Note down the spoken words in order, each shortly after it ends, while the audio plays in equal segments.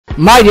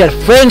My dear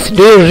friends,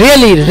 do you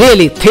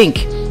really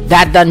think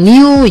that the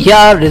New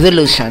Year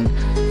resolution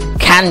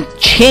can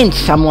change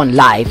someone's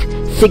life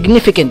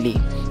significantly?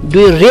 Do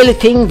you really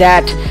think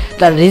that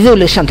the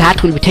resolution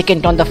that will be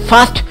taken on the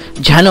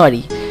 1st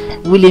January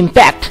will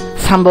impact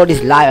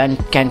somebody's life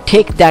and can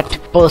take that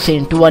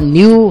person to a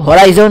new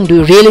horizon? Do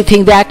you really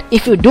think that?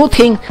 If you do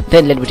think,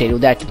 then let me tell you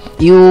that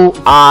you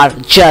are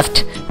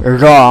just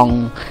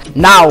wrong.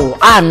 Now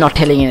I am not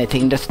telling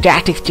anything. The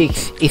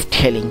statistics is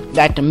telling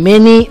that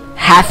many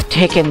have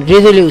taken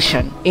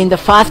resolution in the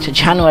 1st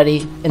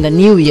January in the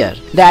new year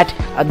that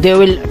they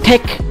will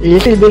take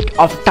little bit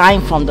of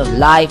time from the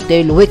life.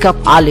 They will wake up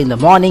early in the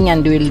morning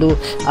and they will do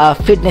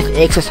fitness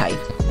exercise.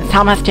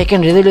 Some has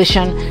taken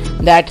resolution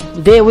that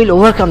they will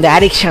overcome the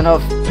addiction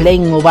of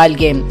playing mobile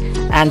game,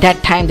 and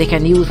that time they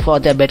can use for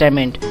their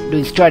betterment,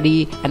 doing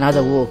study and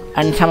other work.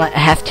 And some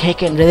has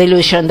taken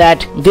resolution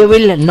that they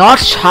will not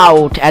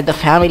shout at the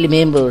family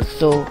members.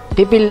 So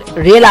people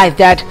realize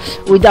that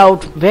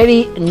without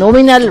very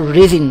nominal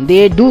reason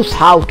they do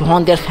shout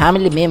on their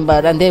family member,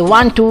 and they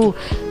want to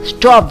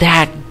stop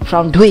that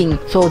from doing.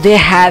 So they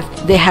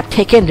have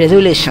taken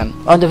resolution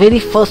on the very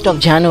 1st of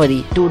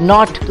January to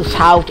not to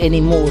shout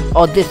anymore,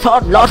 or they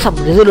thought lots of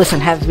resolution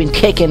has been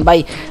taken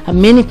by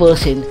many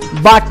person,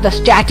 but the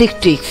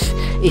statistics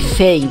is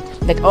saying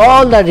that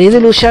all the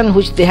resolution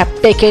which they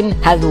have taken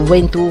has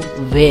went to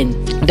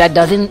vain. That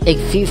doesn't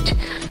exist.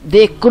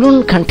 They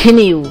couldn't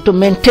continue to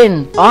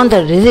maintain on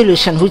the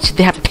resolution which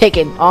they have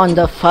taken on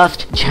the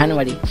 1st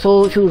January.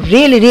 So if you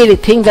really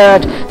think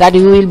that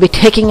you will be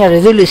taking a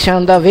resolution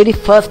on the very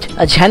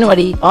 1st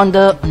January on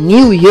the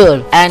new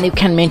year, and you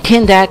can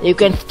maintain that, you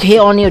can stay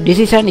on your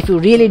decision, if you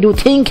really do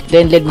think,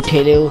 then let me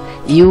tell you,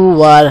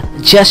 you are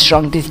just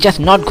wrong. This is just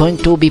not going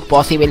to be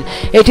possible.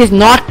 It is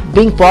not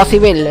being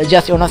possible.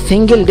 Just on a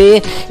single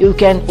day you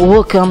can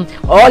overcome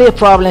all your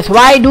problems.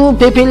 Why do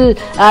people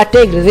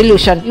take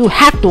resolution? You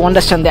have to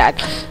understand that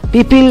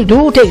people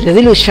do take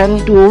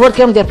resolution to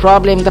overcome their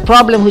problem, the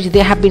problem which they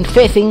have been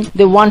facing.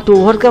 They want to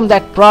overcome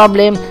that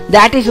problem.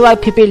 That is why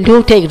people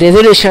do take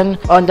resolution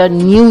on the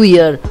new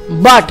year.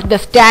 But the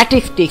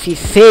statistics is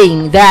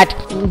saying that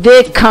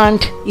they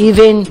can't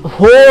even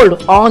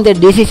hold on the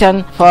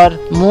decision for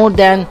more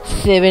than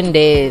 7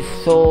 days.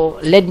 So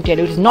let me tell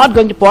you, it is not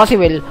going to be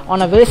possible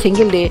on a very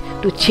single day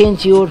to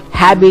change your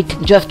habit,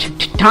 just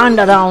turn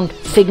around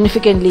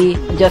significantly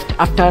just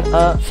after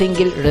a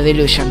single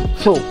resolution.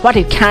 So what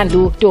you can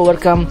do to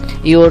overcome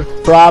your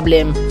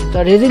problem?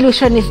 The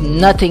resolution is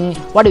nothing.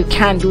 What you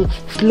can do,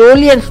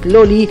 slowly and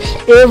slowly,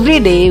 every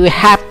day you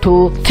have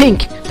to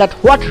think that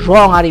what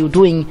wrong are you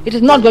doing. It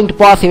is not going to be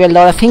possible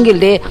on a single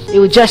day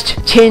you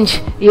just change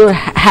your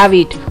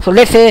habit. So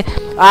let's say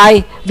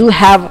I do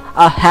have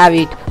a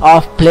habit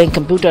of playing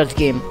computer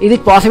game. Is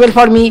it possible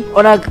for me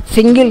on a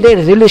single day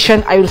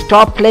resolution I will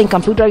stop playing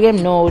computer game?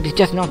 No, it is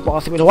just not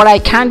possible. What I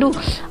can do,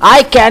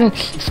 I can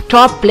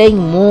stop playing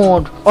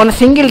more on a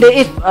single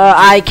day. If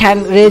I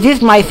can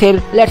resist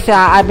myself, let's say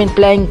I've been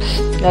playing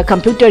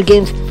computer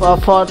games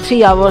for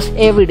 3 hours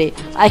every day,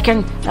 I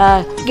can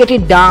get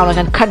it down. I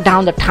can cut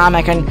down the time.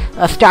 I can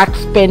start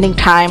spending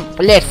time,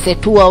 let's say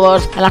 2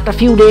 hours, and after a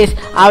few days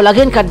I will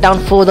again cut down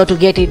further to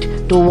get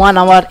it to 1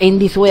 hour. In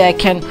this way I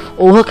can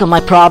overcome my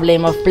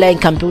problem of playing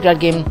computer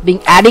game,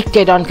 being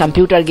addicted on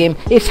computer game.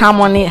 If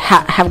someone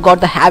have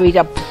got the habit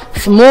of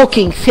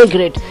smoking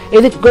cigarette,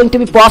 is it going to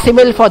be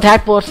possible for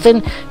that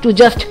person to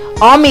just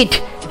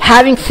omit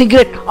having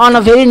cigarette on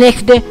a very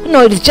next day?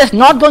 No, it is just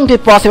not going to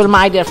be possible,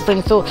 my dear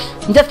friends. So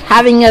just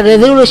having a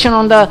resolution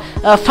on the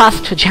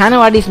 1st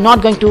January is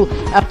not going to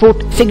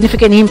put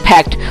significant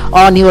impact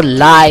on your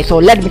life. So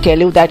let me tell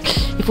you that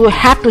if you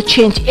have to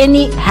change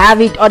any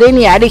habit or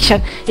any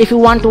addiction, if you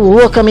want to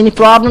overcome any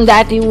problem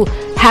that you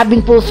have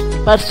been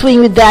pursuing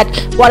with that,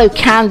 what you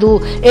can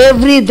do,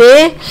 every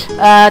day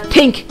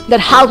think that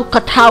how to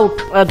cut out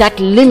that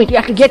limit. You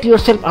have to get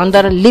yourself under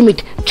a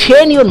limit.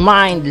 Train your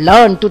mind,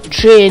 learn to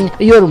train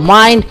your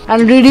mind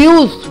and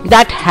reduce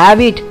that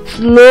habit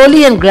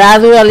slowly and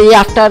gradually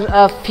after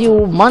a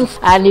few months,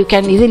 and you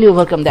can easily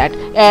overcome that.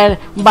 And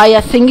by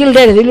a single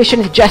day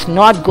resolution is just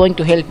not going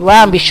to help you.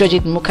 I am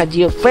Vishwajit Mukherjee,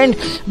 your friend.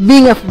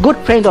 Being a good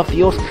friend of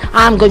yours,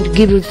 I am going to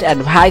give you this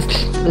advice.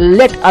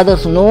 Let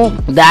others know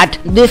that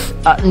this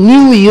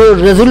new year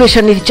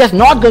resolution is just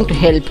not going to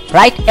help,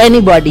 right,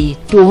 anybody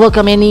to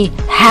overcome any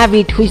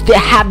habit which they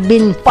have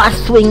been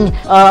pursuing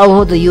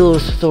over the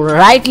years. So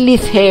rightly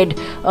said,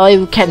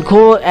 you can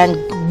go and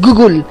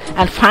Google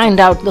and find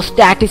out the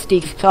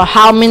statistics. So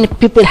how many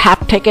people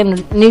have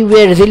taken New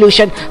Year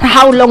resolution,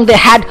 how long they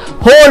had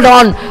hold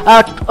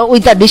on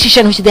with the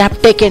decision which they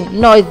have taken.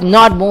 No, it's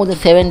not more than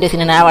 7 days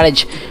in an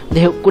average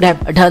they could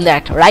have done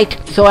that, right?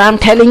 So I am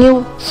telling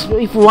you,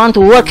 if you want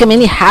to overcome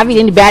any habit,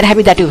 any bad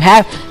habit that you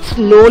have,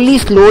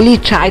 slowly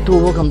try to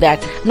overcome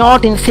that.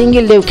 Not in a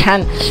single day you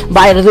can,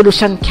 by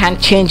resolution, can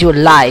change your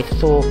life.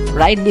 So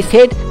rightly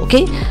said,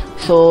 okay?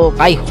 So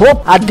I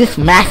hope this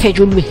message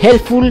will be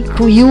helpful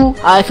to you.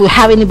 If you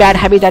have any bad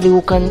habit that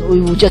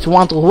you just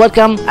want to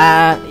overcome,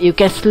 you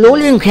can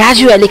slowly and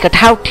gradually cut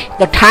out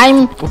the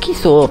time. Okay,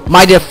 so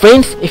my dear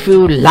friends, if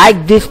you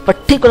like this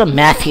particular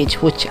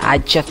message which I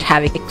just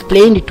have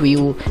explained to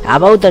you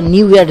about the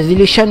new year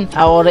resolution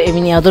or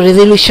any other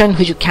resolution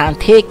which you can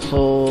take,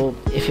 so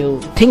if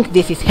you think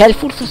this is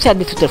helpful, so share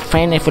this with your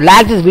friend. If you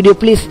like this video,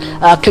 please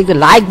click the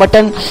like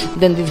button,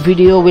 then this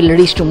video will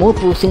reach to more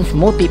persons,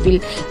 more people,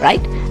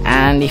 right?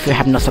 And if you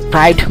have not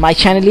subscribed my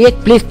channel yet,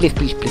 please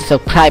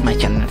subscribe my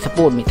channel and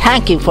support me.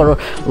 Thank you for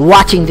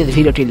watching this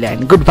video till the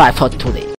end. Goodbye for today.